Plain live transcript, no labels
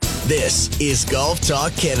This is Golf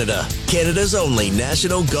Talk Canada, Canada's only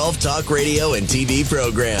national golf talk radio and TV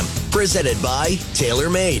program. Presented by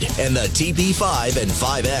TaylorMade and the TP5 and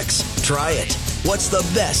 5X. Try it. What's the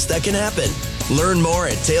best that can happen? Learn more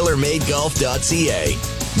at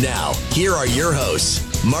TaylorMadeGolf.ca. Now, here are your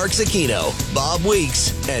hosts, Mark Zecchino, Bob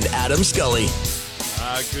Weeks, and Adam Scully.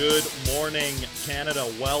 Good morning, Canada.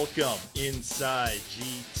 Welcome inside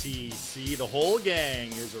GTC. The whole gang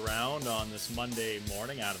is around on this Monday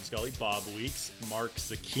morning. Adam Scully, Bob Weeks, Mark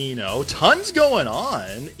Zecchino. Tons going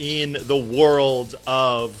on in the world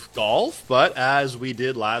of golf, but as we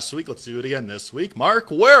did last week, let's do it again this week.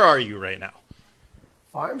 Mark, where are you right now?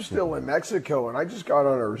 I'm still in Mexico, and I just got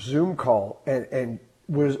on our Zoom call and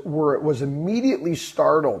was immediately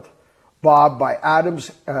startled, Bob, by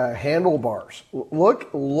Adam's handlebars.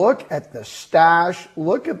 Look at the stash.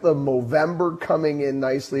 Look at the Movember coming in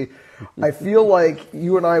nicely. I feel like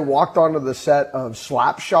you and I walked onto the set of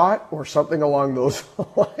Slapshot or something along those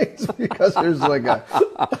lines because there's like a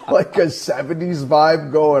 70s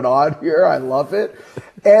vibe going on here. I love it.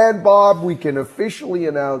 And Bob, we can officially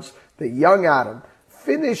announce that young Adam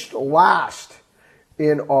finished last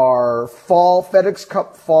in our fall FedEx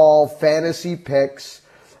Cup fall fantasy picks.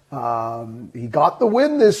 He got the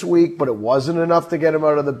win this week, but it wasn't enough to get him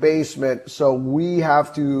out of the basement. So we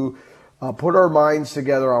have to put our minds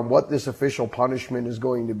together on what this official punishment is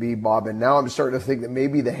going to be, Bob. And now I'm starting to think that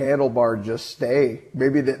maybe the handlebar just stay.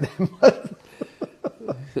 Maybe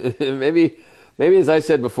Maybe as I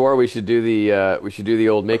said before, we should do the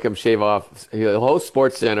old make him shave off. He'll host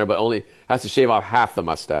Sports Center, but only has to shave off half the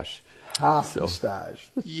mustache.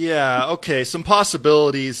 Mustache. Yeah, okay, some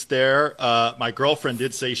possibilities there. My girlfriend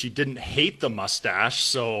did say she didn't hate the mustache,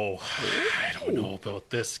 so I don't know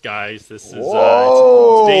about this, guys. This is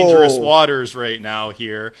it's dangerous waters right now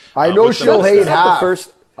here. I know she'll hate half.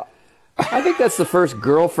 I think that's the first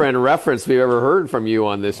girlfriend reference we've ever heard from you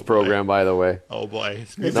on this program, by the way. Oh, boy.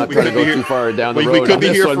 Not trying to go too far down the road. We could be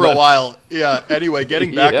here for a while. Yeah, anyway,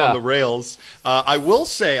 getting back on the rails. I will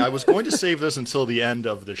say, I was going to save this until the end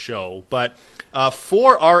of the show, but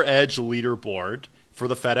for our Edge leaderboard for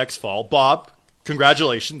the FedEx Fall, Bob,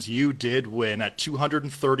 congratulations. You did win at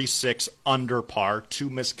 236 under par, 2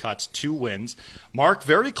 missed cuts, 2 wins. Mark,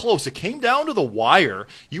 very close. It came down to the wire.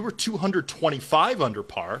 You were 225 under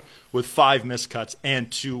par with 5 missed cuts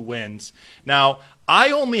and 2 wins. Now, I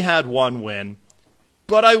only had 1 win,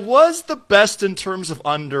 but I was the best in terms of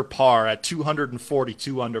under par at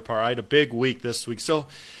 242 under par. I had a big week this week, so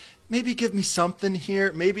maybe give me something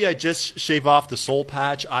here. Maybe I just shave off the soul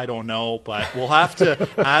patch. I don't know, but we'll have to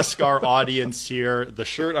ask our audience here. The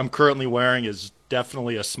shirt I'm currently wearing is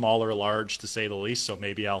definitely a smaller large, to say the least, so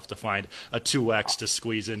maybe I'll have to find a 2X to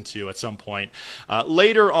squeeze into at some point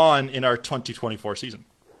later on in our 2024 season.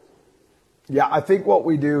 Yeah, I think what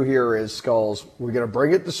we do here is, Skulls, we're going to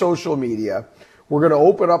bring it to social media. We're going to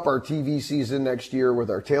open up our TV season next year with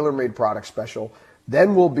our TaylorMade product special.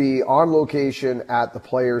 Then we'll be on location at the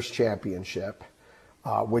Players' Championship,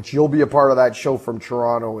 which you'll be a part of that show from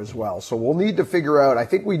Toronto as well. So we'll need to figure out, I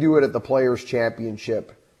think we do it at the Players'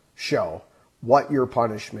 Championship show, what your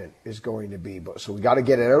punishment is going to be. So we got to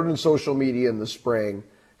get it out in social media in the spring.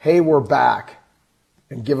 Hey, we're back.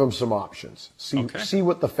 And give them some options. See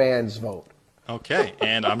what the fans vote. Okay,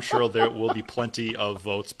 and I'm sure there will be plenty of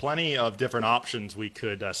votes, plenty of different options we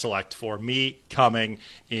could select for me coming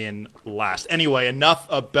in last. Anyway, enough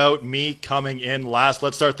about me coming in last.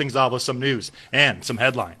 Let's start things off with some news and some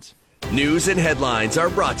headlines. News and headlines are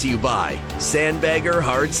brought to you by Sandbagger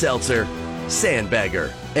Hard Seltzer.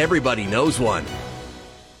 Sandbagger. Everybody knows one.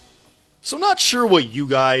 So not sure what you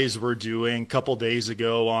guys were doing a couple days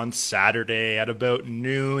ago on Saturday at about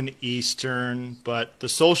noon Eastern, but the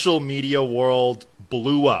social media world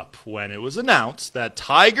blew up when it was announced that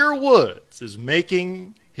Tiger Woods is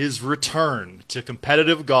making his return to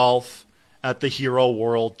competitive golf at the Hero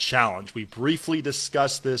World Challenge. We briefly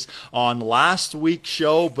discussed this on last week's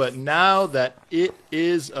show, but now that it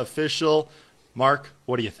is official, Mark,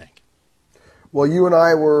 what do you think? Well, you and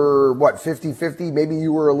I were, 50-50? Maybe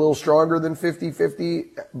you were a little stronger than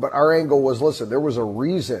 50-50. But our angle was, listen, there was a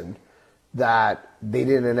reason that they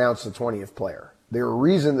didn't announce the 20th player. There was a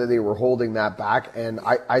reason that they were holding that back. And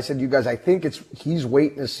I said, you guys, I think he's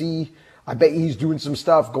waiting to see. I bet he's doing some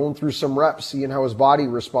stuff, going through some reps, seeing how his body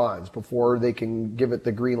responds before they can give it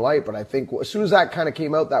the green light. But I think as soon as that kind of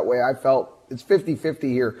came out that way, I felt it's 50-50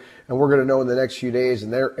 here. And we're going to know in the next few days.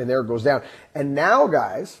 And there it goes down. And now,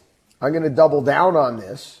 guys, I'm going to double down on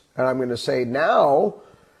this, and I'm going to say now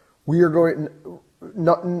we are going,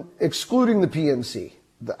 excluding the PNC.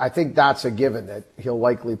 I think that's a given that he'll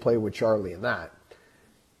likely play with Charlie in that.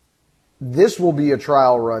 this will be a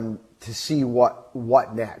trial run to see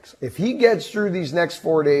what next. If he gets through these next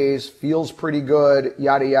 4 days, feels pretty good,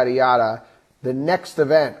 yada, yada, yada, the next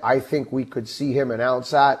event I think we could see him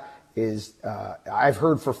announce at is, I've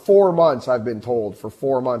heard for 4 months, I've been told for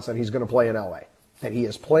 4 months that he's going to play in LA, that he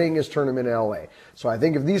is playing his tournament in LA. So I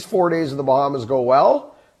think if these 4 days of the Bahamas go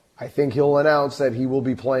well, I think he'll announce that he will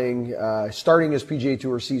be playing, starting his PGA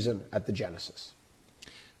Tour season at the Genesis.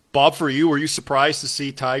 Bob, for you, were you surprised to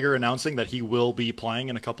see Tiger announcing that he will be playing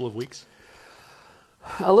in a couple of weeks?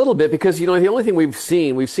 A little bit, because, the only thing we've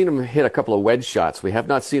seen him hit a couple of wedge shots. We have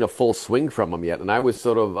not seen a full swing from him yet, and I was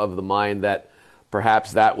sort of the mind that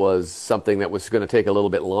perhaps that was something that was going to take a little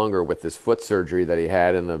bit longer with this foot surgery that he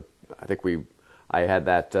had. And I had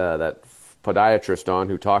that podiatrist on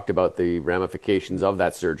who talked about the ramifications of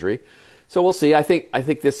that surgery. So we'll see. I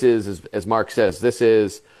think this is, as Mark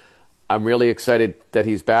says, I'm really excited that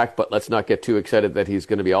he's back, but let's not get too excited that he's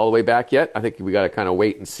going to be all the way back yet. I think we got to kind of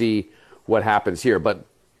wait and see what happens here.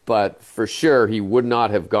 But for sure, he would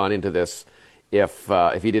not have gone into this if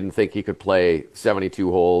he didn't think he could play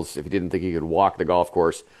 72 holes, if he didn't think he could walk the golf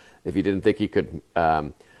course, if he didn't think he could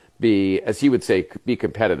be, as he would say, be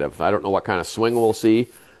competitive. I don't know what kind of swing we'll see.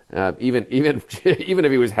 Even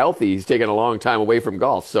if he was healthy, he's taken a long time away from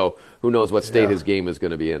golf. So who knows what state his game is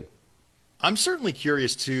going to be in. I'm certainly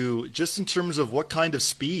curious, too, just in terms of what kind of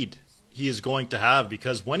speed he is going to have,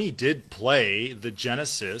 because when he did play the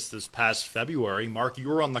Genesis this past February, Mark, you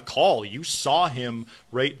were on the call. You saw him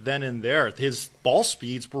right then and there. His ball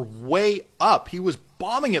speeds were way up. He was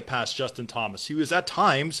bombing it past Justin Thomas. He was at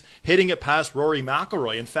times hitting it past Rory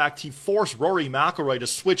McIlroy. In fact, he forced Rory McIlroy to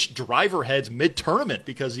switch driver heads mid-tournament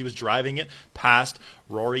because he was driving it past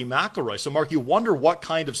Rory McIlroy. So, Mark, you wonder what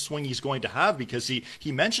kind of swing he's going to have, because he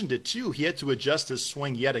mentioned it too. He had to adjust his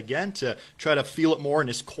swing yet again to try to feel it more in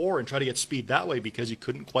his core and try to get speed that way, because he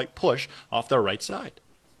couldn't quite push off the right side.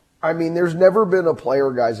 I mean, there's never been a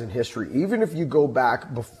player, guys, in history, even if you go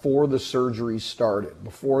back before the surgery started,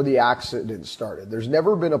 before the accident started, there's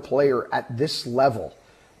never been a player at this level,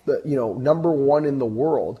 number one in the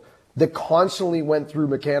world, that constantly went through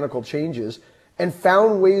mechanical changes and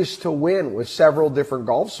found ways to win with several different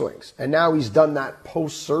golf swings. And now he's done that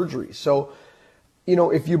post-surgery. So,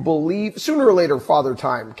 if you believe, sooner or later, Father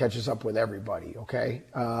Time catches up with everybody, okay?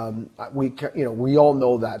 We all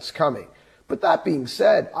know that's coming. But that being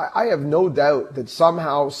said, I have no doubt that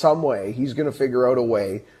somehow, some way, he's going to figure out a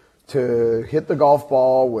way to hit the golf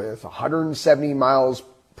ball with 170 miles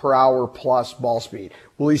per hour plus ball speed.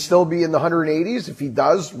 Will he still be in the 180s? If he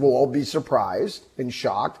does, we'll all be surprised and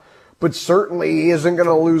shocked. But certainly he isn't going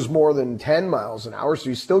to lose more than 10 miles an hour, so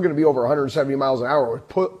he's still going to be over 170 miles an hour.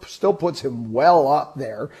 It still puts him well up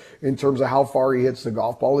there in terms of how far he hits the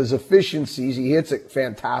golf ball. His efficiencies, he hits it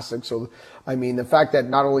fantastic. So, I mean, the fact that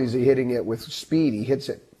not only is he hitting it with speed, he hits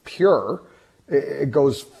it pure, it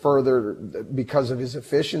goes further because of his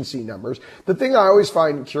efficiency numbers. The thing I always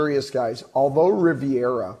find curious, guys, although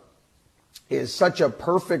Riviera is such a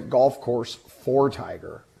perfect golf course for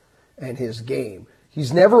Tiger and his game,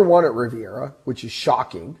 he's never won at Riviera, which is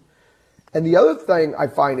shocking. And the other thing I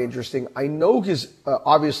find interesting, I know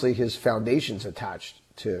obviously his foundation's attached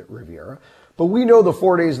to Riviera, but we know the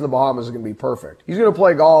 4 days in the Bahamas are going to be perfect. He's going to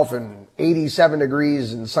play golf in 87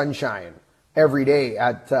 degrees and sunshine every day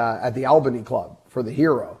at the Albany Club for the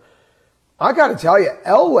Hero. I got to tell you,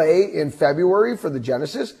 LA in February for the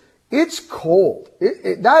Genesis, it's cold.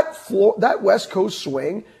 That West Coast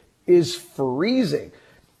swing is freezing.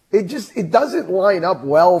 It doesn't line up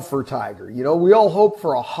well for Tiger. We all hope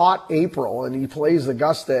for a hot April and he plays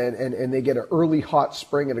Augusta and they get an early hot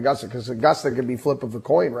spring at Augusta, because Augusta can be flip of a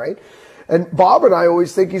coin, right? And Bob and I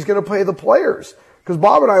always think he's going to play the Players, because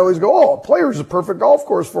Bob and I always go, Players is a perfect golf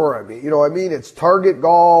course for him. It's target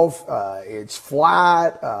golf. It's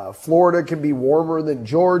flat. Florida can be warmer than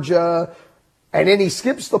Georgia. And then he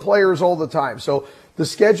skips the Players all the time. So the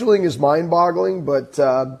scheduling is mind-boggling, but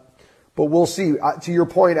we'll see. To your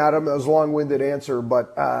point, Adam, that was a long-winded answer,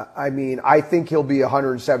 but I think he'll be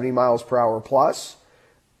 170 miles per hour plus,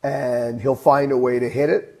 and he'll find a way to hit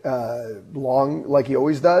it long like he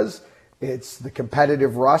always does. It's the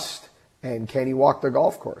competitive rust, and can he walk the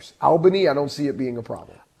golf course? Albany, I don't see it being a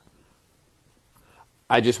problem.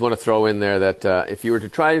 I just want to throw in there that if you were to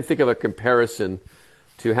try and think of a comparison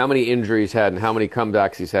to how many injuries he's had and how many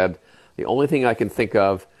comebacks he's had, the only thing I can think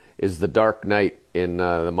of is the Dark Knight in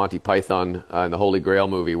the Monty Python and the Holy Grail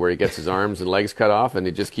movie, where he gets his arms and legs cut off and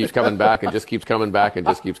he just keeps coming back and just keeps coming back and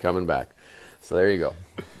just keeps coming back. So there you go.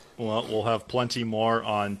 Well, we'll have plenty more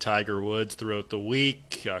on Tiger Woods throughout the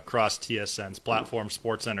week, across TSN's platform,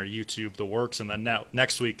 SportsCenter, YouTube, the works, and then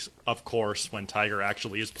next week, of course, when Tiger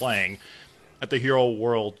actually is playing at the Hero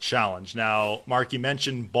World Challenge. Now, Mark, you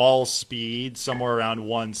mentioned ball speed, somewhere around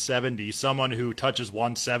 170. Someone who touches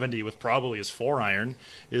 170 with probably his 4-iron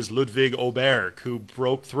is Ludvig Aberg, who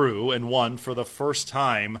broke through and won for the first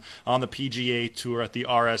time on the PGA Tour at the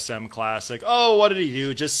RSM Classic. Oh, what did he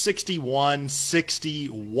do? Just 61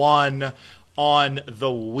 on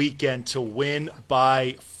the weekend to win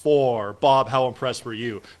by 4. Bob, how impressed were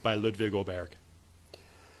you by Ludvig Aberg?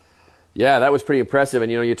 Yeah, that was pretty impressive.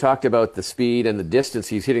 And, you talked about the speed and the distance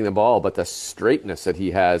he's hitting the ball, but the straightness that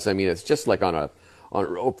he has, I mean, it's just like on a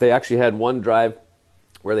rope. They actually had one drive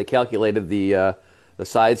where they calculated the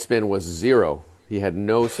side spin was 0. He had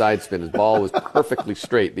no side spin. His ball was perfectly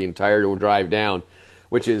straight the entire drive down,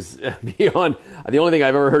 which is beyond. The only thing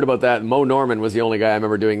I've ever heard about that, Mo Norman was the only guy I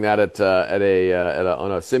remember doing that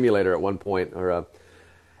on a simulator at one point.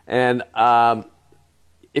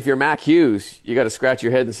 If you're Mac Hughes, you got to scratch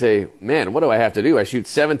your head and say, man, what do I have to do? I shoot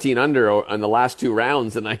 17 under on the last 2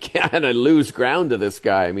 rounds, and I lose ground to this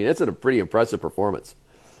guy. I mean, it's a pretty impressive performance.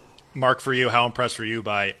 Mark, for you, how impressed were you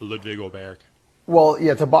by Ludvig Aberg? Well,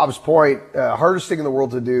 yeah, to Bob's point, hardest thing in the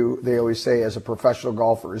world to do, they always say, as a professional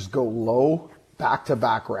golfer, is go low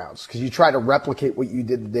back-to-back rounds, because you try to replicate what you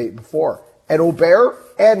did the day before. And Aberg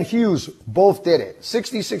and Hughes both did it.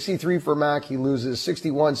 60-63 for Mac, he loses.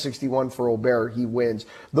 61-61 for Aberg, he wins.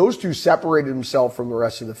 Those two separated himself from the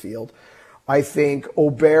rest of the field. I think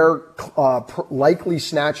Aberg likely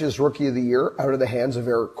snatches Rookie of the Year out of the hands of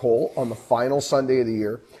Eric Cole on the final Sunday of the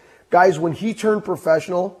year. Guys, when he turned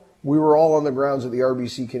professional, we were all on the grounds of the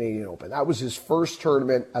RBC Canadian Open. That was his first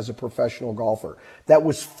tournament as a professional golfer. That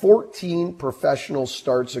was 14 professional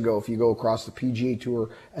starts ago if you go across the PGA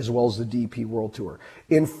Tour as well as the DP World Tour.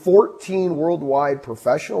 In 14 worldwide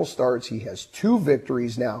professional starts, he has 2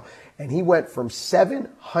 victories now, and he went from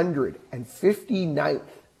 759th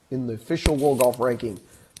in the official World Golf Ranking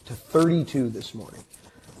to 32 this morning.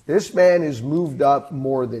 This man has moved up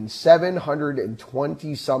more than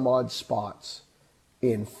 720 some odd spots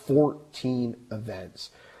in 14 events.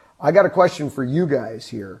 I got a question for you guys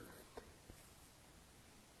here.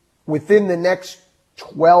 Within the next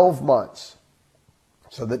 12 months,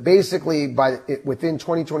 so that basically within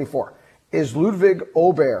 2024, is Ludvig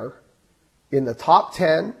Aberg in the top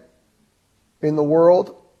 10 in the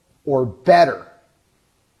world or better?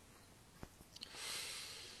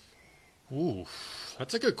 Ooh,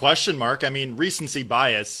 that's a good question, Mark. I mean, recency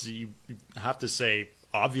bias, you have to say,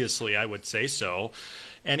 obviously, I would say so.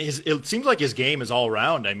 And it seems like his game is all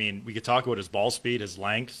around. I mean, we could talk about his ball speed, his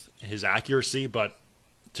length, his accuracy, but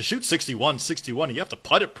to shoot 61, you have to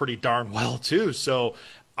putt it pretty darn well, too. So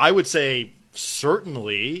I would say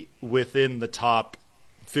certainly within the top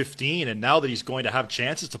 15. And now that he's going to have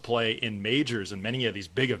chances to play in majors and many of these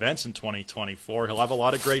big events in 2024, he'll have a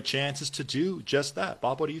lot of great chances to do just that.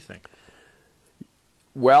 Bob, what do you think?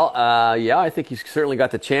 Well, yeah, I think he's certainly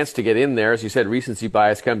got the chance to get in there. As you said, recency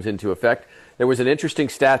bias comes into effect. There was an interesting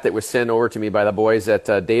stat that was sent over to me by the boys at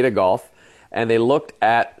Data Golf, and they looked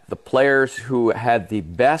at the players who had the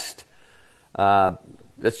best,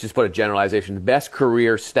 let's just put a generalization, the best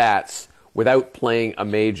career stats without playing a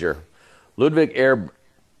major. Ludvig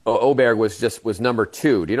Aberg was number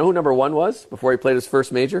 2. Do you know who number 1 was before he played his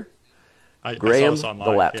first major? Graham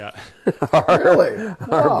Dillette. Yeah.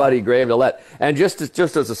 Our buddy Graham Dillette. And just as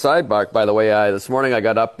a sidebar, by the way, this morning I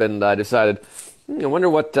got up and I decided, I wonder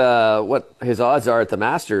what his odds are at the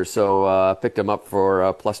Masters. So I picked him up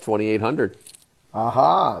for plus 2,800.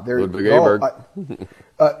 Aha, there you Ludvig go.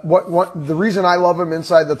 Aberg. The reason I love him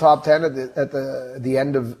inside the top 10 at the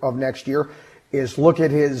end of next year is look at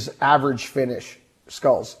his average finish.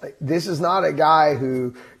 Skulls. This is not a guy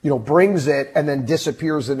who, brings it and then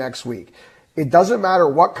disappears the next week. It doesn't matter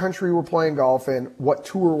what country we're playing golf in, what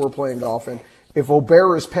tour we're playing golf in. If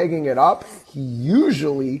Aberg is pegging it up, he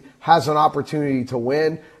usually has an opportunity to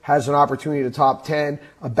win, has an opportunity to top 10.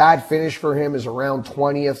 A bad finish for him is around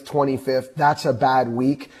 20th, 25th. That's a bad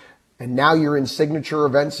week. And now you're in signature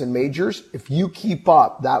events and majors. If you keep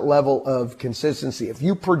up that level of consistency, if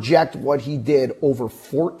you project what he did over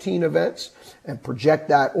 14 events and project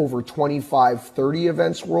that over 25, 30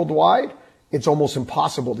 events worldwide, it's almost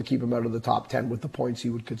impossible to keep him out of the top 10 with the points he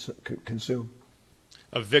would consume.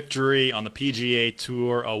 A victory on the PGA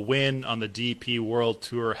Tour, a win on the DP World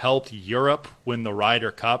Tour helped Europe win the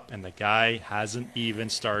Ryder Cup, and the guy hasn't even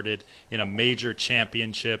started in a major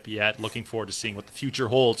championship yet. Looking forward to seeing what the future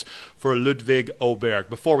holds for Ludvig Aberg.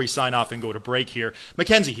 Before we sign off and go to break here,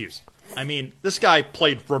 Mackenzie Hughes. I mean, this guy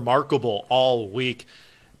played remarkable all week.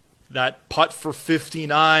 that putt for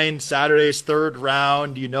 59, Saturday's third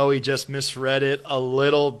round, he just misread it a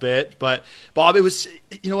little bit. But, Bob, it was,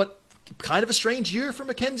 kind of a strange year for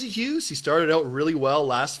Mackenzie Hughes. He started out really well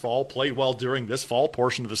last fall, played well during this fall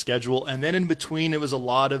portion of the schedule, and then in between it was a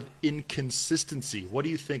lot of inconsistency. What do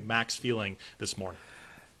you think Mac's feeling this morning?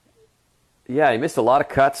 Yeah, he missed a lot of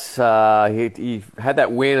cuts. He had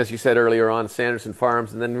that win, as you said earlier on, Sanderson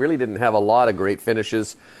Farms, and then really didn't have a lot of great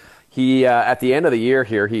finishes. He at the end of the year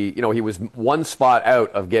here, he was one spot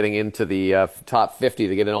out of getting into the top 50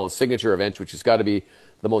 to get in all the signature events, which has got to be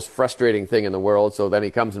the most frustrating thing in the world. So then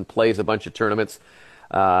he comes and plays a bunch of tournaments.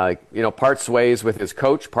 Parts ways with his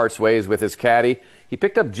coach, parts ways with his caddy. He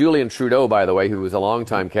picked up Julian Trudeau, by the way, who was a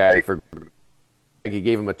longtime caddy for. He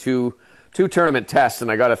gave him a two tournament test,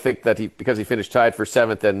 and I got to think that because he finished tied for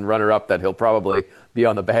 7th and runner-up, that he'll probably be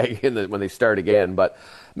on the bag when they start again. But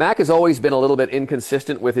Mac has always been a little bit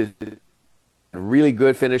inconsistent with his really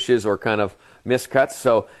good finishes or kind of miscuts,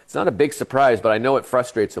 so it's not a big surprise, but I know it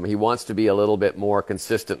frustrates him. He wants to be a little bit more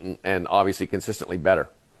consistent and obviously consistently better.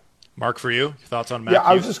 Mark, for you, your thoughts on Mac? Yeah,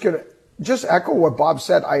 I was just going to echo what Bob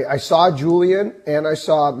said. I saw Julian and I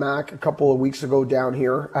saw Mac a couple of weeks ago down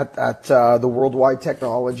here at the Worldwide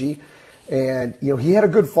Technology, and he had a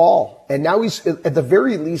good fall, and now he's at the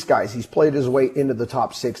very least, guys, he's played his way into the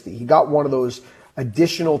top 60. He got one of those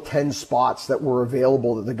additional 10 spots that were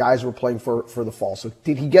available that the guys were playing for the fall. So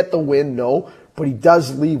did he get the win? No, but he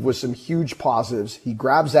does leave with some huge positives. He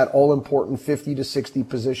grabs that all-important 50 to 60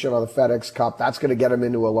 position on the FedEx Cup. That's going to get him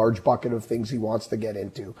into a large bucket of things he wants to get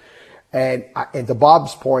into. And to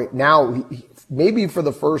Bob's point, now maybe for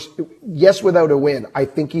the first, yes, without a win, I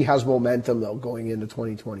think he has momentum though going into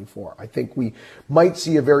 2024. I think we might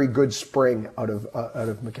see a very good spring out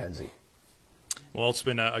of Mackenzie. Well, it's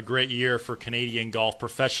been a great year for Canadian golf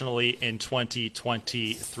professionally in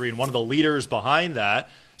 2023. And one of the leaders behind that,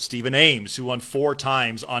 Stephen Ames, who won 4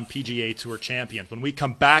 times on PGA Tour Champions. When we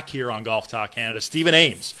come back here on Golf Talk Canada, Stephen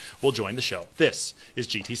Ames will join the show. This is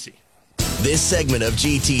GTC. This segment of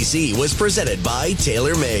GTC was presented by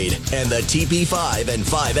TaylorMade and the TP5 and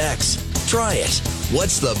 5X. Try it.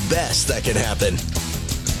 What's the best that can happen?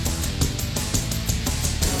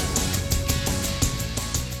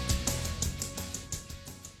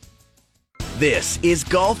 This is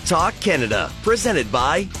Golf Talk Canada, presented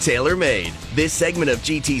by TaylorMade. This segment of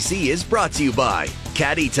GTC is brought to you by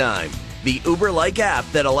Caddy Time, the Uber-like app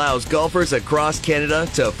that allows golfers across Canada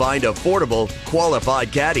to find affordable,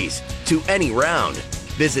 qualified caddies to any round.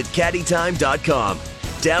 Visit caddytime.com.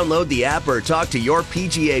 Download the app or talk to your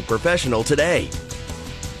PGA professional today.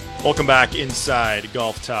 Welcome back inside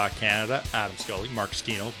Golf Talk Canada. Adam Scully, Mark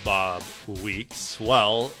Zecchino, Bob Weeks.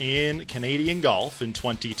 Well, in Canadian golf in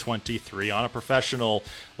 2023, on a professional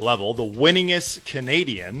level, the winningest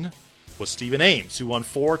Canadian was Stephen Ames, who won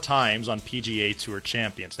 4 times on PGA Tour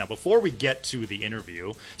Champions. Now, before we get to the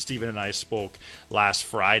interview, Stephen and I spoke last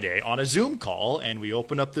Friday on a Zoom call, and we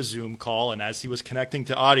opened up the Zoom call, and as he was connecting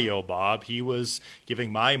to audio, Bob, he was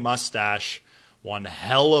giving my mustache one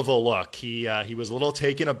hell of a look. He was a little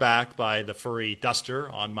taken aback by the furry duster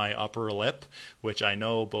on my upper lip, which I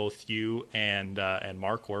know both you and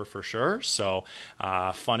Mark were for sure. So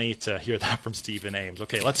funny to hear that from Stephen Ames.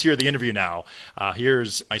 Okay, let's hear the interview now.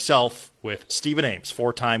 Here's myself with Stephen Ames,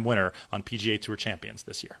 4-time winner on PGA Tour Champions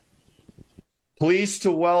this year. Pleased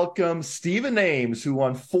to welcome Stephen Ames, who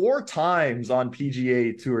won 4 times on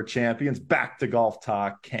PGA Tour Champions, back to Golf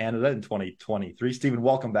Talk Canada in 2023. Stephen,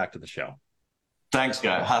 welcome back to the show. Thanks,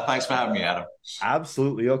 guys. Thanks for having me, Adam.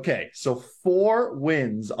 Absolutely. Okay, so 4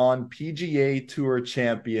 wins on PGA Tour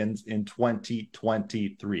Champions in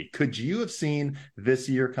 2023. Could you have seen this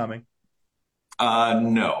year coming?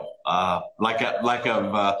 No. Like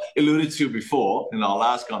I've alluded to before in our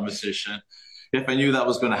last conversation, if I knew that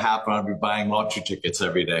was going to happen, I'd be buying lottery tickets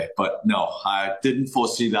every day. But no, I didn't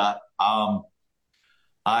foresee that.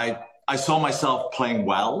 I saw myself playing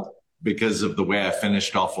well because of the way I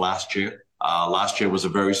finished off last year. Last year was a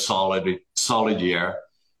very solid year.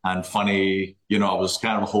 And funny, I was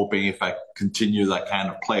kind of hoping if I continue that kind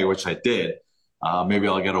of play, which I did, maybe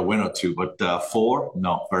I'll get a win or 2. But 4,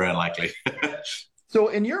 no, very unlikely. So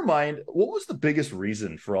in your mind, what was the biggest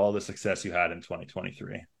reason for all the success you had in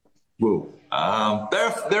 2023? Woo. There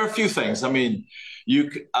are a few things. I mean,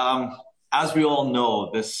 as we all know,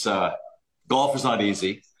 this golf is not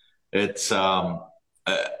easy. It's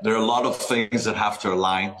there are a lot of things that have to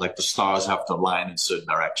align, like the stars have to align in certain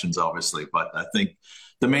directions, obviously. But I think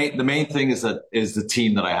the main thing is the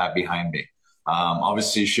team that I have behind me.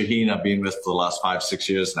 Obviously, Shaheen, I've been with for the last 5-6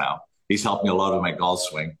 years now. He's helped me a lot with my golf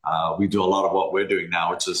swing. We do a lot of what we're doing now,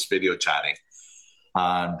 which is video chatting.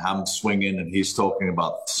 and I'm swinging and he's talking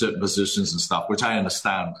about certain positions and stuff, which I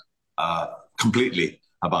understand completely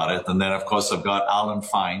about it. And then, of course, I've got Alan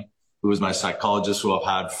Fine, who is my psychologist, who I've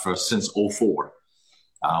had since '04.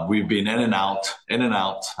 We've been in and out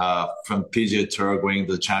from PGA Tour going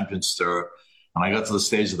to the Champions Tour. And I got to the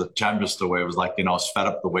stage of the Champions Tour where it was like, I was fed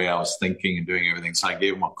up the way I was thinking and doing everything. So I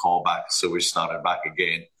gave him a call back. So we started back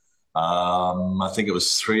again. I think it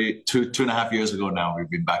was two and a half years ago now we've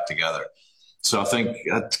been back together. So I think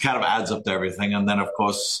it kind of adds up to everything. And then, of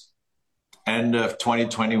course, end of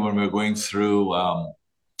 2020 when we were going through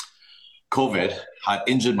COVID, I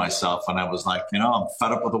injured myself and I was like, I'm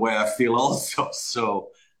fed up with the way I feel also.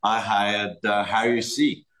 So I hired Harry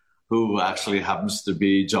C., who actually happens to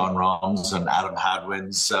be John Rahm's and Adam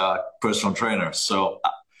Hadwin's personal trainer. So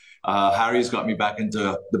Harry's got me back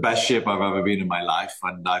into the best shape I've ever been in my life,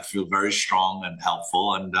 and I feel very strong and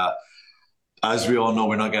helpful. And as we all know,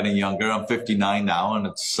 we're not getting younger. I'm 59 now, and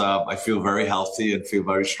I feel very healthy and feel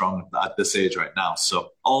very strong at this age right now.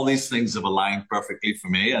 So all these things have aligned perfectly for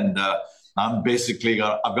me, and I've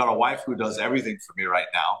got a wife who does everything for me right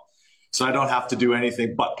now, so I don't have to do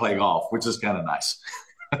anything but play golf, which is kind of nice.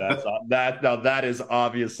 That is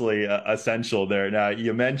obviously essential there. Now,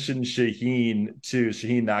 you mentioned Shaheen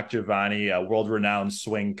Nakhjavani, a world-renowned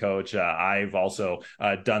swing coach. I've also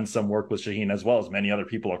done some work with Shaheen, as well as many other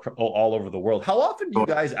people all over the world. How often do you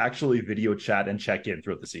guys actually video chat and check in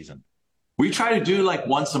throughout the season? We try to do like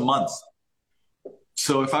once a month.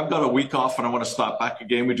 So if I've got a week off and I want to start back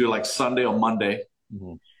again, we do like Sunday or Monday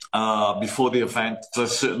before the event.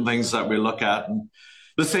 There's certain things that we look at, and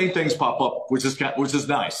the same things pop up, which is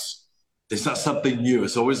nice. It's not something new.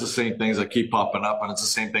 It's always the same things that keep popping up, and it's the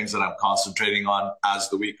same things that I'm concentrating on as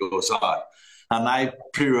the week goes on. And I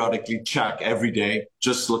periodically check every day,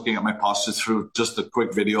 just looking at my posture through just a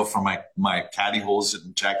quick video from my caddy holds it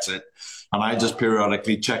and checks it. And I just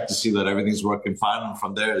periodically check to see that everything's working fine. And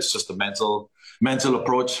from there, it's just a mental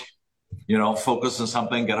approach, focus on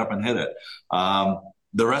something, get up and hit it.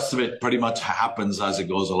 The rest of it pretty much happens as it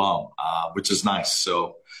goes along, which is nice.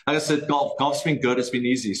 So, like I said, golf's been good. It's been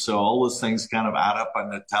easy. So all those things kind of add up,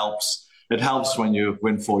 and it helps. It helps when you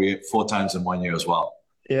win four times in 1 year as well.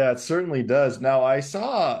 Yeah, it certainly does. Now, I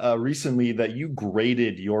saw recently that you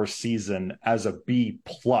graded your season as a B+.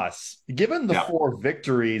 Given the 4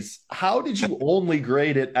 victories, how did you only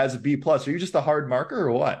grade it as a B+? Are you just a hard marker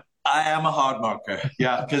or what? I am a hard marker.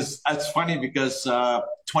 Yeah, because it's funny because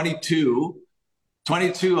 22,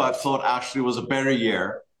 I thought actually was a better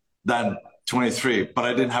year than 23, but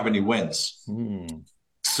I didn't have any wins.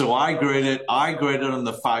 So I graded on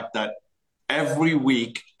the fact that every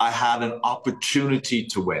week I had an opportunity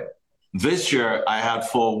to win. This year I had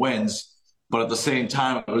 4 wins, but at the same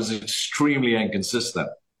time, it was extremely inconsistent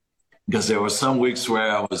because there were some weeks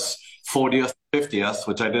where I was 40th, 50th,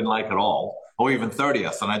 which I didn't like at all, or even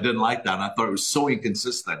 30th, and I didn't like that. And I thought it was so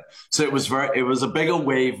inconsistent. So it was a bigger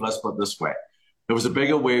wave, let's put it this way. It was a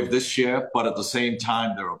bigger wave this year, but at the same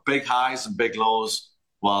time, there were big highs and big lows.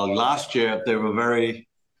 While last year, they were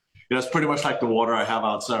it's pretty much like the water I have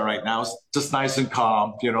outside right now. It's just nice and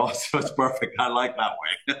calm, so it's perfect. I like that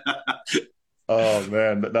way. Oh,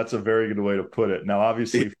 man, that's a very good way to put it. Now,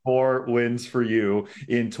 obviously, 4 wins for you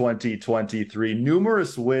in 2023,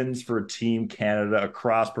 numerous wins for Team Canada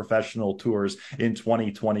across professional tours in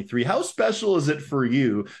 2023. How special is it for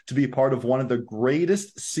you to be part of one of the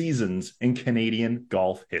greatest seasons in Canadian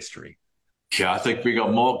golf history? Yeah, I think we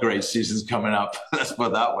got more great seasons coming up. Let's put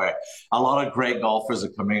it that way. A lot of great golfers are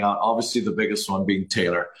coming out. Obviously, the biggest one being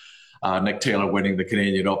Taylor. Nick Taylor winning the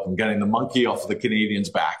Canadian Open, getting the monkey off of the Canadians'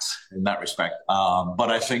 backs in that respect. But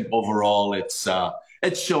I think overall it's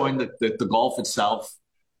showing that the golf itself,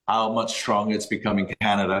 how much stronger it's becoming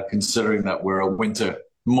Canada, considering that we're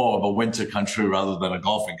more of a winter country rather than a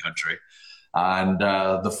golfing country. And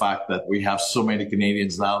the fact that we have so many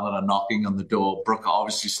Canadians now that are knocking on the door. Brooke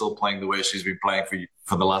obviously still playing the way she's been playing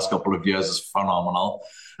for the last couple of years is phenomenal.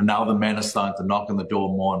 And now the men are starting to knock on the door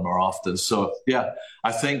more and more often. So, yeah,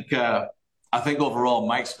 I think overall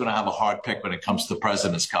Mike's going to have a hard pick when it comes to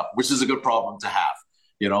President's Cup, which is a good problem to have.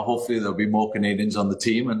 Hopefully there'll be more Canadians on the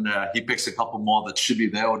team, and he picks a couple more that should be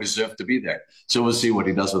there or deserve to be there. So we'll see what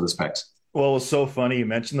he does with his picks. Well, it was so funny you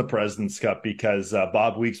mentioned the President's Cup because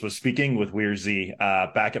Bob Weeks was speaking with Weersy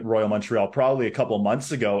back at Royal Montreal probably a couple of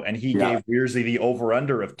months ago, and he gave Weersy the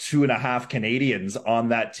over-under of 2.5 Canadians on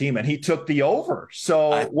that team, and he took the over.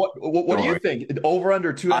 So what do you think?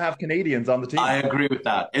 Over-under 2.5 Canadians on the team? I agree with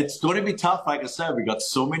that. It's going to be tough. Like I said, we got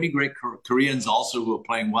so many great Koreans also who are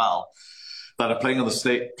playing well, that are playing in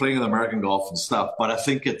the American golf and stuff. But I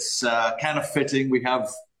think it's kind of fitting. We have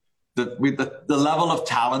the level of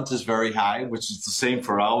talent is very high, which is the same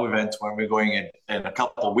for our event when we're going in a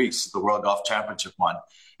couple of weeks, the World Golf Championship one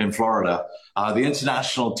in Florida. The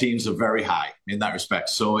international teams are very high in that respect.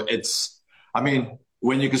 So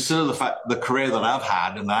when you consider the career that I've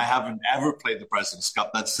had, and I haven't ever played the President's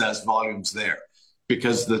Cup, that says volumes there,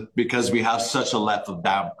 because we have such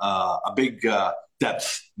a big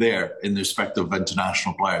depth there in respect of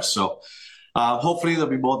international players. So hopefully there'll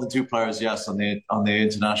be more than 2 players, yes, on the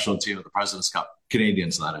international team of the President's Cup,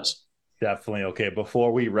 Canadians, that is. Definitely. Okay,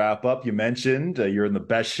 before we wrap up, you mentioned you're in the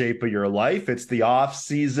best shape of your life. It's the off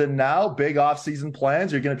season now. Big off season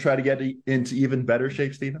plans. You're going to try to get into even better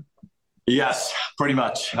shape, Stephen? Yes, pretty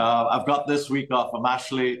much. I've got this week off. I'm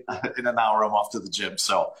actually in an hour. I'm off to the gym,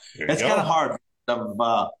 so it's kind of hard.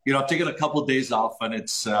 I've taken a couple of days off, and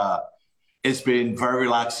it's been very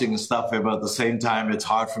relaxing and stuff. But at the same time, it's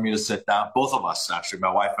hard for me to sit down. Both of us, actually,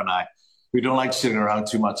 my wife and I, we don't like sitting around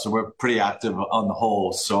too much, so we're pretty active on the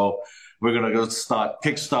whole. So we're going to go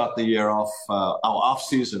kickstart the year off, our off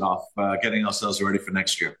season off, getting ourselves ready for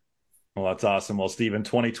next year. Well, that's awesome. Well, Stephen,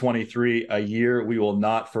 2023, a year we will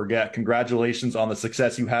not forget. Congratulations on the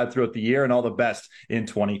success you had throughout the year, and all the best in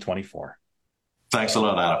 2024. Thanks a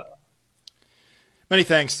lot, Adam. Many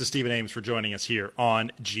thanks to Stephen Ames for joining us here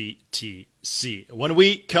on GTC. When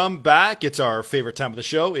we come back, it's our favorite time of the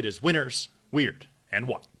show. It is Winners, Weird, and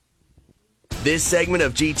What. This segment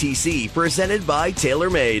of GTC, presented by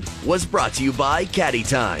TaylorMade, was brought to you by Caddy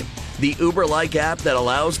Time, the Uber-like app that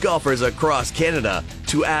allows golfers across Canada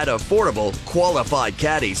to add affordable, qualified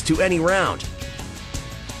caddies to any round.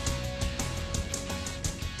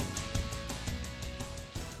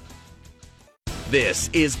 This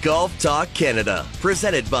is Golf Talk Canada,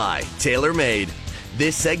 presented by TaylorMade.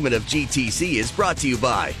 This segment of GTC is brought to you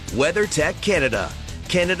by WeatherTech Canada,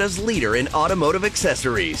 Canada's leader in automotive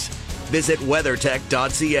accessories. Visit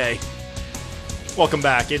weathertech.ca. Welcome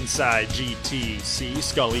back inside GTC,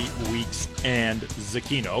 Scully, Weeks, and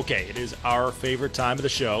Zecchino. Okay, it is our favorite time of the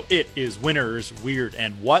show. It is Winners, Weird,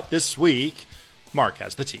 and What. This week, Mark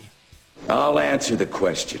has the tea. I'll answer the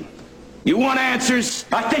question. You want answers?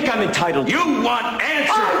 I think I'm entitled. You want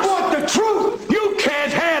answers? I want the truth! You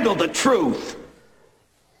can't handle the truth!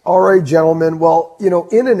 All right, gentlemen. Well,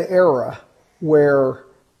 in an era where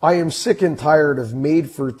I am sick and tired of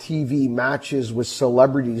made-for-TV matches with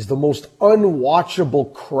celebrities, the most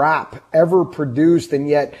unwatchable crap ever produced, and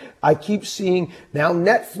yet I keep seeing now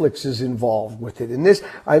Netflix is involved with it. And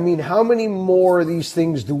how many more of these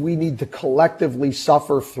things do we need to collectively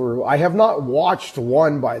suffer through? I have not watched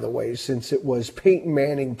one, by the way, since it was Peyton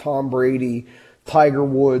Manning, Tom Brady, Tiger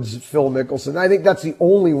Woods, Phil Mickelson. I think that's the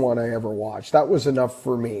only one I ever watched. That was enough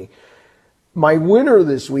for me. My winner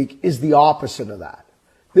this week is the opposite of that.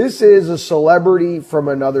 This is a celebrity from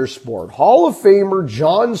another sport. Hall of Famer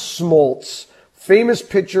John Smoltz, famous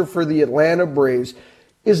pitcher for the Atlanta Braves,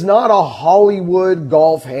 is not a Hollywood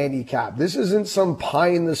golf handicap. This isn't some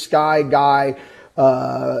pie-in-the-sky guy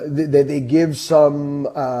that they give some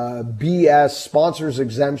BS sponsors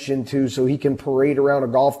exemption to so he can parade around a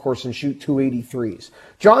golf course and shoot 283s.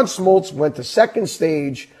 John Smoltz went to second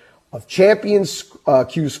stage of Champions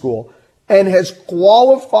Q School and has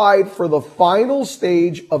qualified for the final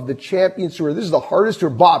stage of the Champions Tour. This is the hardest tour.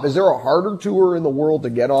 Bob, is there a harder tour in the world to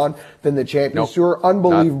get on than the Champions Tour?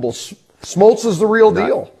 Unbelievable. Smoltz is the real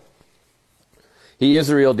deal. He is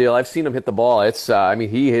the real deal. I've seen him hit the ball.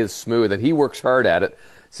 He is smooth, and he works hard at it.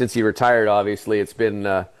 Since he retired, obviously, it's been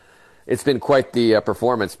quite the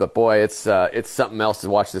performance. But boy, it's something else to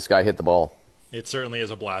watch this guy hit the ball. It certainly is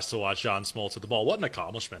a blast to watch John Smoltz hit the ball. What an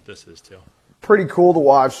accomplishment this is, too. Pretty cool to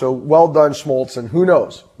watch. So well done, Smoltz. And who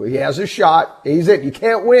knows? He has a shot. He's in. You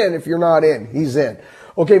can't win if you're not in. He's in.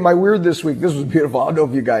 Okay, my weird this week. This was beautiful. I don't know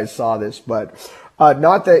if you guys saw this, but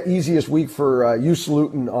not the easiest week for Hughes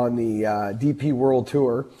on the DP World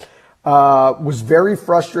Tour. Was very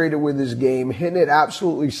frustrated with his game, hitting it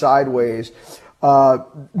absolutely sideways.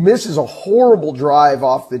 Misses a horrible drive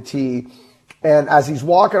off the tee. And as he's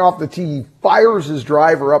walking off the tee, he fires his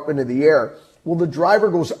driver up into the air. Well, the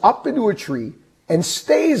driver goes up into a tree and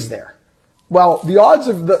stays there. Well, the odds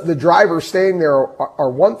of the driver staying there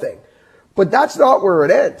are one thing, but that's not where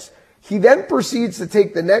it ends. He then proceeds to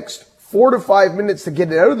take the next 4 to 5 minutes to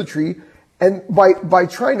get it out of the tree, and by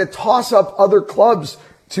trying to toss up other clubs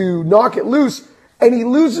to knock it loose, and he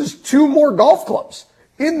loses 2 more golf clubs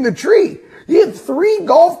in the tree. He had 3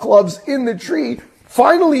 golf clubs in the tree.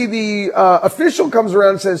 Finally, the official comes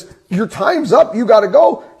around and says, your time's up, you got to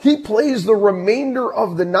go. He plays the remainder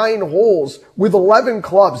of the 9 holes with 11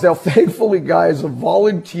 clubs. Now, thankfully, guys, a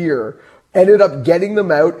volunteer ended up getting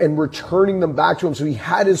them out and returning them back to him. So he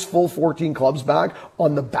had his full 14 clubs back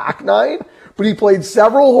on the back nine, but he played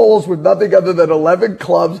several holes with nothing other than 11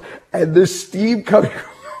 clubs, and this steam coming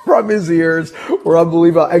from his ears were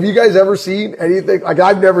unbelievable. Have you guys ever seen anything? Like,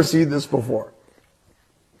 I've never seen this before.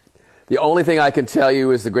 The only thing I can tell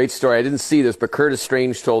you is the great story. I didn't see this, but Curtis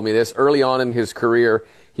Strange told me this. Early on in his career,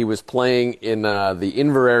 he was playing in the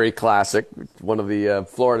Inverary Classic, one of the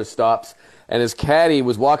Florida stops, and his caddy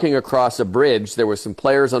was walking across a bridge. There were some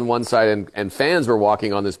players on one side, and fans were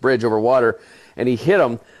walking on this bridge over water, and he hit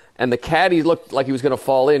him, and the caddy looked like he was going to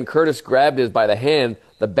fall in. Curtis grabbed his by the hand.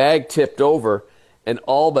 The bag tipped over, and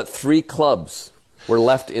all but 3 clubs were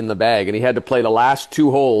left in the bag, and he had to play the last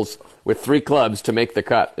 2 holes with 3 clubs to make the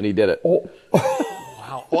cut, and he did it. Oh.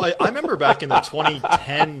 Wow. Well, I remember back in the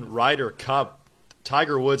 2010 Ryder Cup,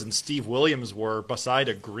 Tiger Woods and Steve Williams were beside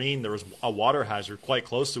a green. There was a water hazard quite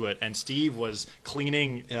close to it, and Steve was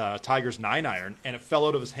cleaning Tiger's 9-iron, and it fell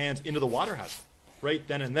out of his hands into the water hazard right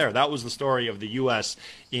then and there. That was the story of the U.S.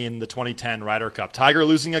 in the 2010 Ryder Cup. Tiger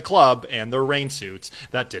losing a club and their rain suits.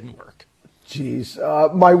 That didn't work. Jeez.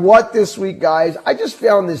 My what this week, guys, I just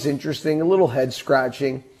found this interesting, a little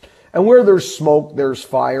head-scratching. And where there's smoke, there's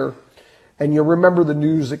fire. And you remember the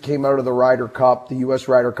news that came out of the Ryder Cup, the U.S.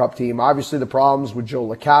 Ryder Cup team. Obviously, the problems with Joe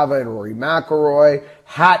LaCava and Rory McIlroy,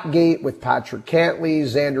 Hatgate with Patrick Cantley,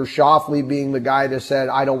 Xander Schauffele being the guy that said,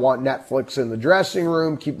 I don't want Netflix in the dressing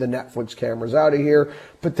room, keep the Netflix cameras out of here.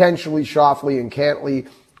 Potentially Schauffele and Cantley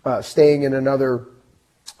staying in another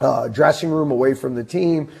dressing room away from the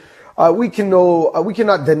team. We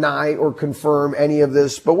cannot deny or confirm any of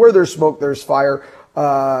this, but where there's smoke, there's fire.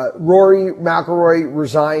 Rory McIlroy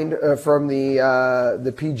resigned from the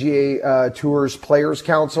PGA Tour's Players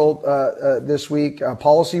Council this week,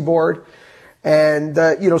 policy board, and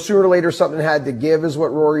sooner or later something had to give, is what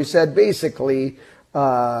Rory said. Basically,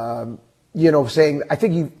 saying I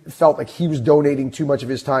think he felt like he was donating too much of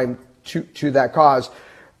his time to that cause.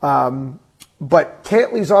 But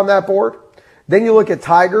Cantley's on that board. Then you look at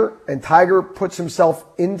Tiger, and Tiger puts himself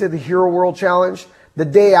into the Hero World Challenge. The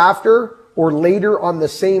day after, or later on the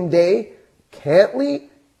same day, Cantley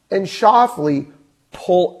and Schauffele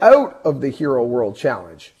pull out of the Hero World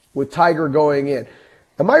Challenge with Tiger going in.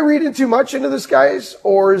 Am I reading too much into this, guys?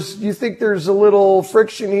 Or do you think there's a little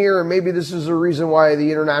friction here, and maybe this is a reason why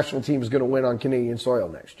the international team is going to win on Canadian soil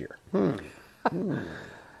next year?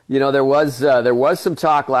 There was some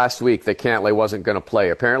talk last week that Cantley wasn't going to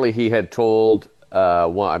play. Apparently, he had told there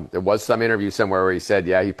was some interview somewhere where he said,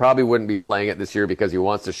 he probably wouldn't be playing it this year because he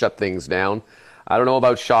wants to shut things down. I don't know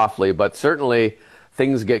about Schauffele, but certainly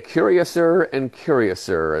things get curiouser and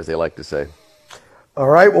curiouser, as they like to say. All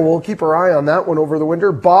right, well, we'll keep our eye on that one over the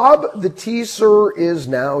winter. Bob, the teaser is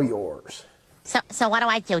now yours. So what do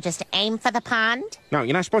I do? Just aim for the pond? No,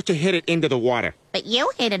 you're not supposed to hit it into the water. But you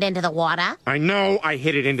hit it into the water. I know I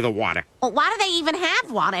hit it into the water. Well, why do they even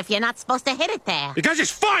have water if you're not supposed to hit it there? Because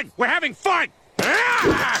it's fun! We're having fun!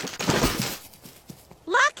 Ah!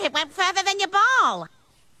 Look, it went further than your ball.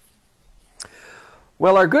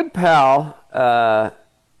 Well, our good pal,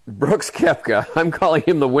 Brooks Koepka, I'm calling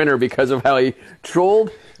him the winner because of how he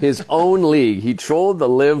trolled his own league. He trolled the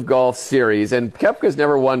Live Golf Series, and Koepka's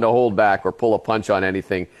never one to hold back or pull a punch on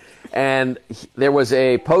anything. And there was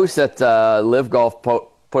a post that Live Golf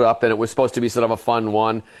put up, and it was supposed to be sort of a fun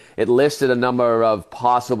one. It listed a number of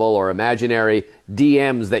possible or imaginary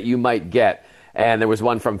DMs that you might get. And there was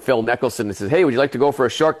one from Phil Mickelson that says, hey, would you like to go for a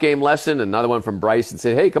short game lesson? And another one from Bryce and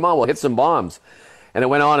said, hey, come on, we'll hit some bombs. And it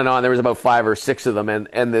went on and on. There was about 5 or 6 of them.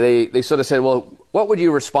 And they sort of said, well, what would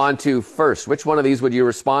you respond to first? Which one of these would you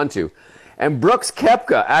respond to? And Brooks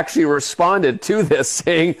Koepka actually responded to this,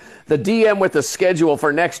 saying the DM with the schedule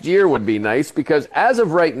for next year would be nice, because as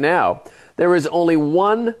of right now, there is only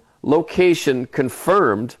one location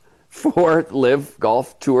confirmed for Live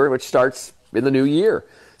Golf Tour, which starts in the new year.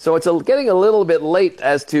 So it's getting a little bit late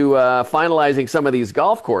as to finalizing some of these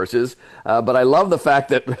golf courses, but I love the fact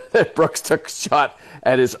that Brooks took a shot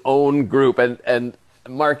at his own group. And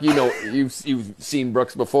Mark, you've seen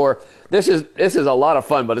Brooks before. This is a lot of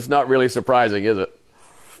fun, but it's not really surprising, is it?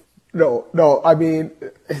 No. I mean,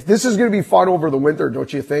 this is going to be fun over the winter,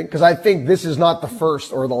 don't you think? Because I think this is not the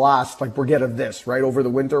first or the last brigade of this, right, over the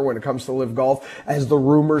winter when it comes to Live Golf, as the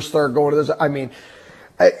rumors start going to this. I mean,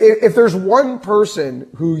 if there's one person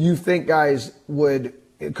who you think, guys,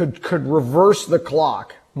 could reverse the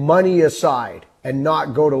clock, money aside, and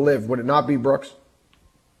not go to Live, would it not be Brooks?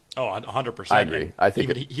 Oh, 100%. I agree. I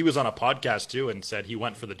think he was on a podcast too and said he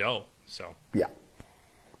went for the dough. So yeah,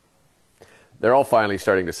 they're all finally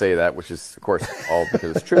starting to say that, which is, of course, all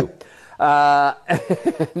because it's true.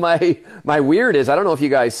 My weird is, I don't know if you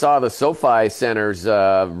guys saw the SoFi Center's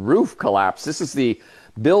roof collapse. This is the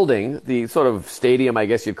building, the sort of stadium, I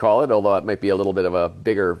guess you'd call it, although it might be a little bit of a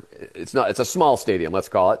bigger, it's a small stadium, let's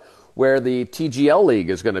call it, where the TGL League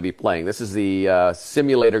is going to be playing. This is the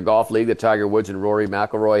simulator golf league that Tiger Woods and Rory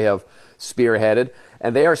McIlroy have spearheaded,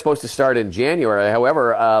 and they are supposed to start in January.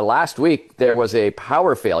 However, last week there was a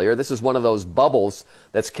power failure. This is one of those bubbles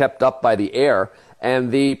that's kept up by the air,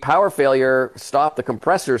 and the power failure stopped the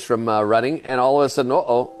compressors from running, and all of a sudden,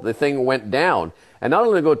 the thing went down. And not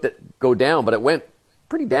only did it go down, but it went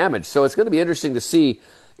pretty damaged. So it's going to be interesting to see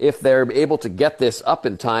if they're able to get this up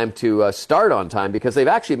in time to start on time, because they've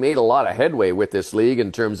actually made a lot of headway with this league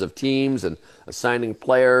in terms of teams and assigning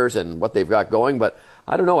players and what they've got going. But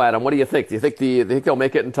I don't know, Adam, what do you think? Do you think they'll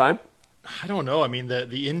make it in time? I don't know. I mean,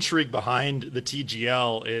 the intrigue behind the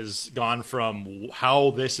TGL is gone from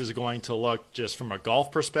how this is going to look just from a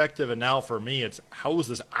golf perspective, and now for me, it's how is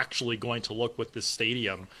this actually going to look with this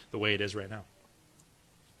stadium the way it is right now?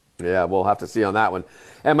 Yeah, we'll have to see on that one.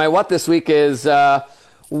 And my what this week is,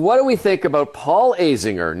 what do we think about Paul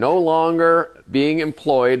Azinger no longer being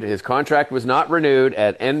employed? His contract was not renewed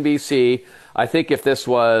at NBC. I think if this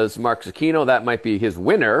was Mark Zecchino, that might be his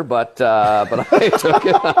winner, but I took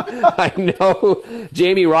it. I know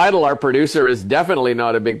Jamie Rydell, our producer, is definitely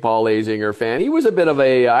not a big Paul Azinger fan. He was a bit of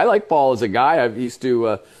I like Paul as a guy. I used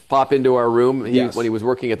to pop into our room when he was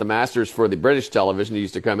working at the Masters for the British television. He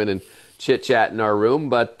used to come in and chit-chat in our room,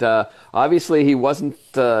 but obviously he wasn't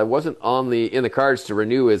in the cards to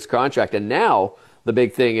renew his contract. And now the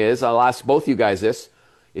big thing is, I'll ask both you guys this: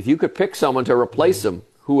 if you could pick someone to replace him,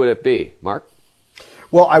 who would it be? Mark?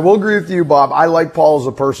 Well, I will agree with you, Bob. I like Paul as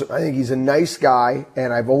a person. I think he's a nice guy,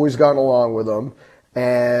 and I've always gotten along with him.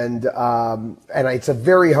 And it's a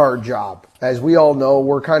very hard job. As we all know,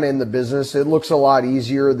 we're kind of in the business. It looks a lot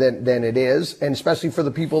easier than it is, and especially for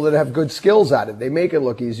the people that have good skills at it. They make it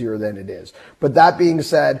look easier than it is. But that being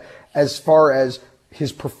said, as far as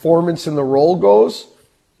his performance in the role goes,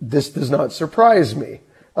 this does not surprise me.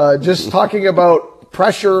 Just talking about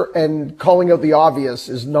pressure and calling out the obvious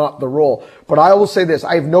is not the role. But I will say this,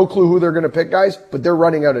 I have no clue who they're going to pick, guys, but they're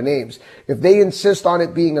running out of names. If they insist on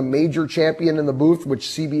it being a major champion in the booth, which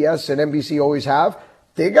CBS and NBC always have,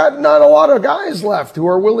 they got not a lot of guys left who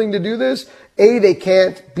are willing to do this. A, they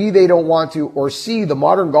can't, B, they don't want to, or C, the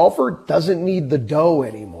modern golfer doesn't need the dough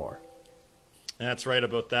anymore. That's right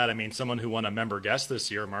about that. I mean, someone who won a member guest this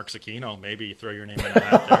year, Mark Zecchino, maybe throw your name in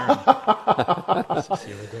that there. Let's see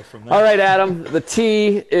where we go from there. All right, Adam, the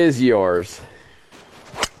tee is yours.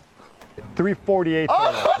 348.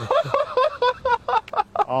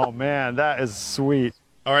 Oh, man, that is sweet.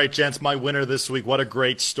 All right, gents, my winner this week. What a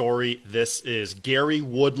great story this is. Gary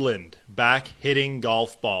Woodland back hitting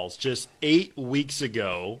golf balls. Just 8 weeks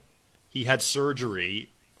ago, he had surgery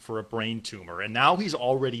for a brain tumor, and now he's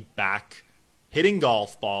already back hitting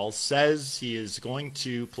golf balls. Says he is going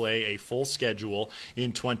to play a full schedule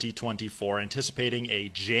in 2024, anticipating a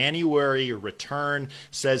January return.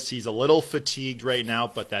 Says he's a little fatigued right now,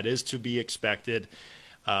 but that is to be expected.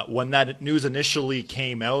 When that news initially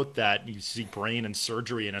came out, that you see brain and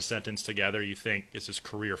surgery in a sentence together, you think is his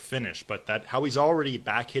career finished. But that how he's already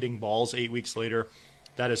back hitting balls 8 weeks later,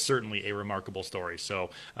 that is certainly a remarkable story.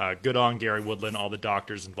 So good on Gary Woodland, all the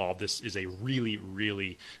doctors involved. This is a really,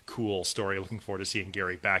 really cool story. Looking forward to seeing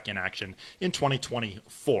Gary back in action in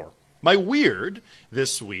 2024. My weird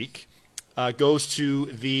this week goes to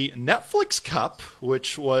the Netflix Cup,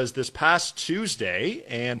 which was this past Tuesday,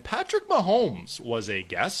 and Patrick Mahomes was a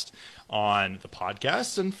guest on the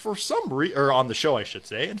podcast, and for some or on the show, I should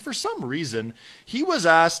say, and for some reason, he was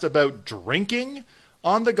asked about drinking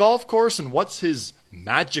on the golf course and what's his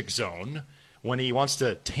magic zone when he wants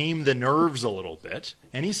to tame the nerves a little bit.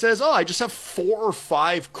 And he says, I just have 4 or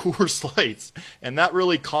 5 Coors Lights, and that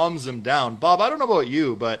really calms him down. Bob, I don't know about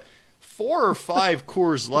you, but 4 or 5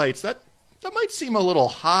 Coors Lights, that might seem a little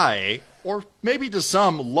high, or maybe to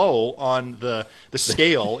some low on the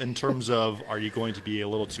scale in terms of, are you going to be a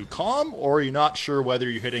little too calm, or are you not sure whether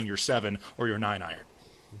you're hitting your 7 or your 9 iron?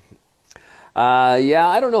 Yeah,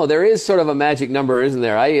 I don't know. There is sort of a magic number, isn't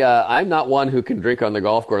there? I'm not one who can drink on the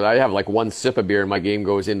golf course. I have like 1 sip of beer and my game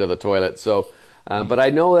goes into the toilet. So, but I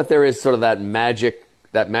know that there is sort of that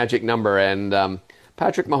magic number. And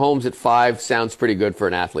Patrick Mahomes at 5 sounds pretty good for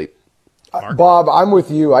an athlete. Bob, I'm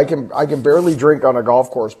with you. I can barely drink on a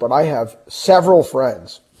golf course, but I have several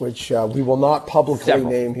friends, which we will not publicly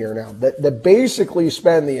name here now, that basically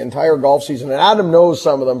spend the entire golf season, and Adam knows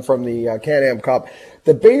some of them from the Can-Am Cup,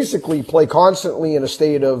 that basically play constantly in a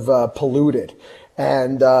state of polluted.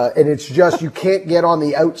 And it's just, you can't get on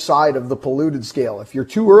the outside of the polluted scale. If you're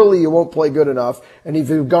too early, you won't play good enough. And if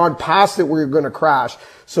you've gone past it, where you're going to crash.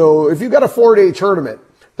 So if you've got a 4-day tournament,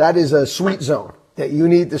 that is a sweet zone that you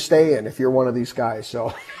need to stay in if you're one of these guys.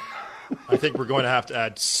 So I think we're going to have to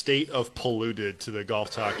add state of polluted to the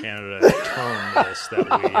Golf Talk Canada term list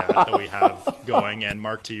that we have going. And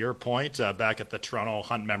Mark, to your point, back at the Toronto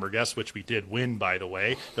Hunt member guest, which we did win, by the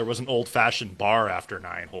way, there was an old-fashioned bar after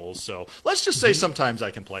 9 holes. So let's just say sometimes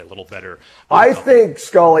I can play a little better. I think,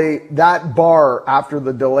 Scully, that bar after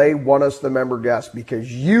the delay won us the member guest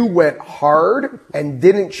because you went hard and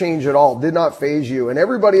didn't change at all, did not phase you. And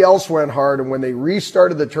everybody else went hard, and when they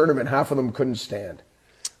restarted the tournament, half of them couldn't stand.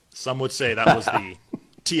 Some would say that was the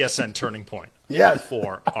TSN turning point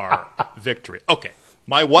for our victory. Okay,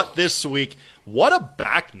 my what this week, what a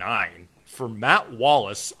back 9 for Matt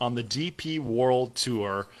Wallace on the DP World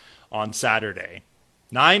Tour on Saturday.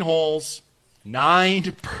 9 holes,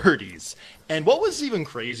 9 birdies. And what was even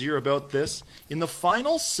crazier about this, in the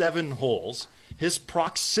final 7 holes, his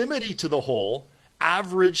proximity to the hole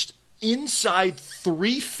averaged inside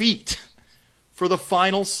 3 feet. For the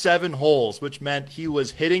final 7 holes, which meant he was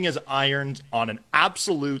hitting his irons on an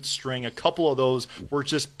absolute string. A couple of those were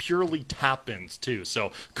just purely tap-ins, too.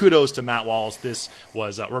 So kudos to Matt Wallace. This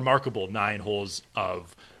was a remarkable 9 holes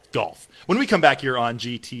of golf. When we come back here on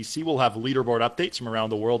GTC, we'll have leaderboard updates from around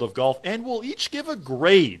the world of golf, and we'll each give a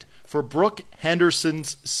grade for Brooke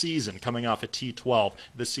Henderson's season coming off at T12,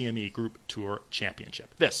 the CME Group Tour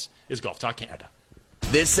Championship. This is Golf Talk Canada.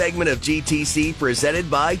 This segment of GTC, presented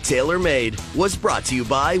by TaylorMade, was brought to you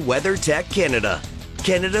by WeatherTech Canada,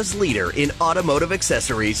 Canada's leader in automotive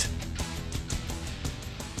accessories.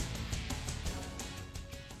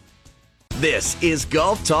 This is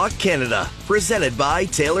Golf Talk Canada, presented by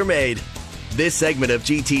TaylorMade. This segment of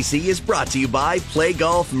GTC is brought to you by Play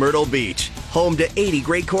Golf Myrtle Beach, home to 80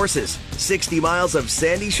 great courses, 60 miles of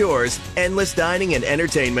sandy shores, endless dining and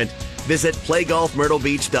entertainment. Visit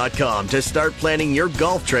playgolfmyrtlebeach.com to start planning your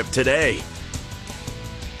golf trip today.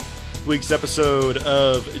 Week's episode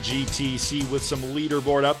of GTC with some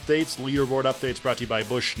leaderboard updates. Leaderboard updates brought to you by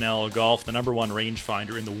Bushnell Golf, the #1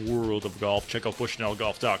 rangefinder in the world of golf. Check out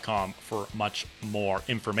bushnellgolf.com for much more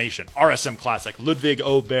information. RSM Classic, Ludvig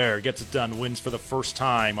Aberg gets it done, wins for the first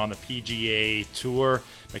time on the PGA Tour.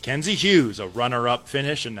 Mackenzie Hughes, a runner-up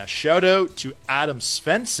finish, and a shout-out to Adam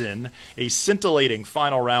Svensson, a scintillating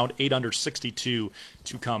final round, 8 under 62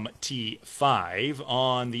 to come T5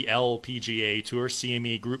 on the LPGA Tour,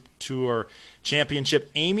 CME Group Tour Championship.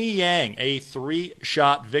 Amy Yang, a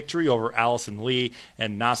 3-shot victory over Allison Lee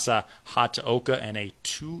and Nasa Hataoka, and a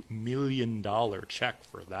 $2 million check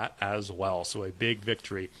for that as well. So a big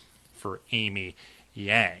victory for Amy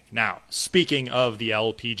Yang. Now, speaking of the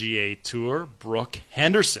LPGA Tour, Brooke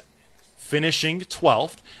Henderson finishing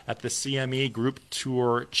 12th at the CME Group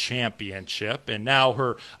Tour Championship. And now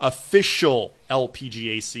her official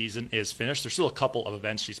LPGA season is finished. There's still a couple of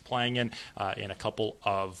events she's playing in a couple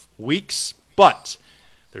of weeks. But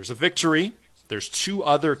there's a victory. There's 2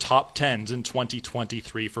 other top 10s in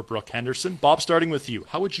 2023 for Brooke Henderson. Bob, starting with you,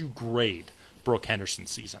 how would you grade Brooke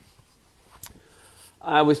Henderson's season?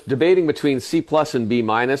 I was debating between C+ and B-.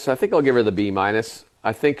 I think I'll give her the B-.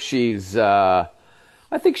 I think she's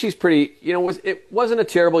pretty, it wasn't a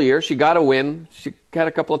terrible year. She got a win. She got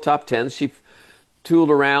a couple of top 10s. She tooled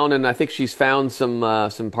around, and I think she's found some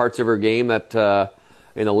parts of her game that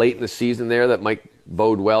late in the season there that might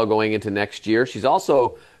bode well going into next year. She's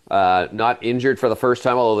also not injured for the first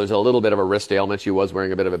time, although there's a little bit of a wrist ailment. She was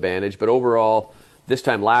wearing a bit of a bandage, but overall, this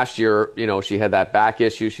time last year, she had that back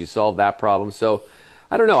issue. She solved that problem. So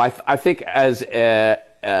I don't know. I think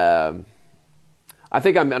I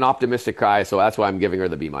think I'm an optimistic guy, so that's why I'm giving her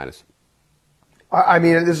the B-. I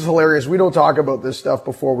mean, this is hilarious. We don't talk about this stuff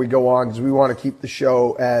before we go on because we want to keep the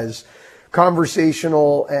show as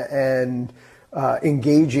conversational and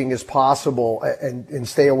engaging as possible and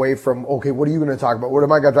stay away from, okay, what are you going to talk about? What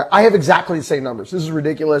am I going to talk about? I have exactly the same numbers. This is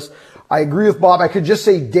ridiculous. I agree with Bob. I could just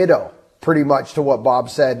say ditto pretty much to what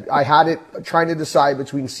Bob said. I had it trying to decide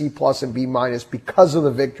between C+ and B- because of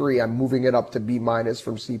the victory. I'm moving it up to B-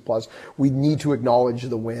 from C+. We need to acknowledge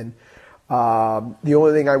the win. The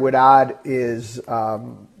only thing I would add is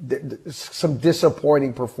some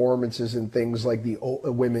disappointing performances in things like the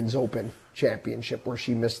Women's Open Championship where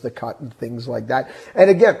she missed the cut and things like that.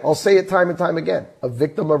 And again, I'll say it time and time again, a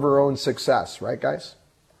victim of her own success, right, guys?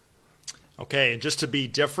 Okay, and just to be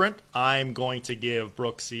different, I'm going to give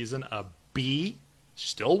Brooke's season a B.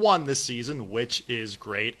 still won this season, which is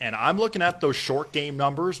great. And I'm looking at those short game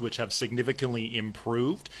numbers, which have significantly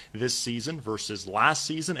improved this season versus last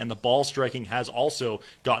season. And the ball striking has also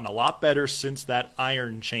gotten a lot better since that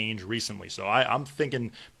iron change recently. So I'm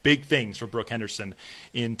thinking big things for Brooke Henderson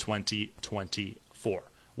in 2024.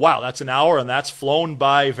 Wow, that's an hour, and that's flown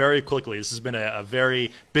by very quickly. This has been a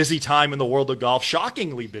very busy time in the world of golf,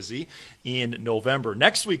 shockingly busy in November.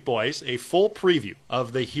 Next week, boys, a full preview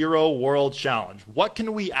of the Hero World Challenge. What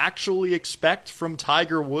can we actually expect from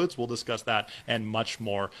Tiger Woods? We'll discuss that and much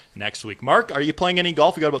more next week. Mark, are you playing any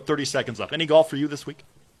golf? We got about 30 seconds left. Any golf for you this week?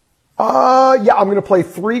 Yeah, I'm going to play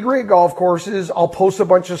 3 great golf courses. I'll post a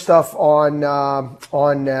bunch of stuff on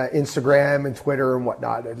Instagram and Twitter and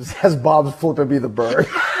whatnot. It just has Bob's flipping me the bird.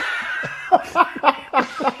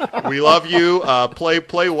 We love you.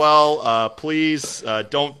 Play well. Please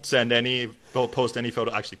don't send post any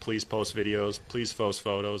photo. Actually, please post videos. Please post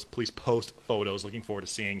photos. Please post photos. Looking forward to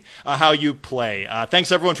seeing how you play.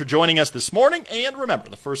 Thanks, everyone, for joining us this morning. And remember,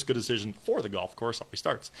 the first good decision for the golf course always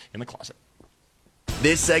starts in the closet.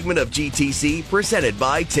 This segment of GTC, presented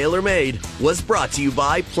by TaylorMade, was brought to you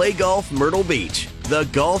by Play Golf Myrtle Beach, the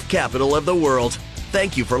golf capital of the world.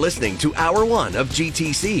 Thank you for listening to Hour 1 of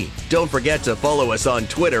GTC. Don't forget to follow us on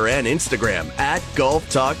Twitter and Instagram at Golf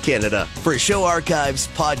Talk Canada. For show archives,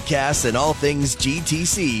 podcasts, and all things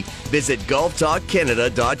GTC, visit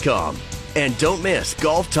golftalkcanada.com. And don't miss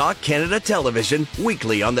Golf Talk Canada Television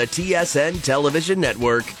weekly on the TSN Television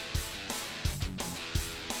Network.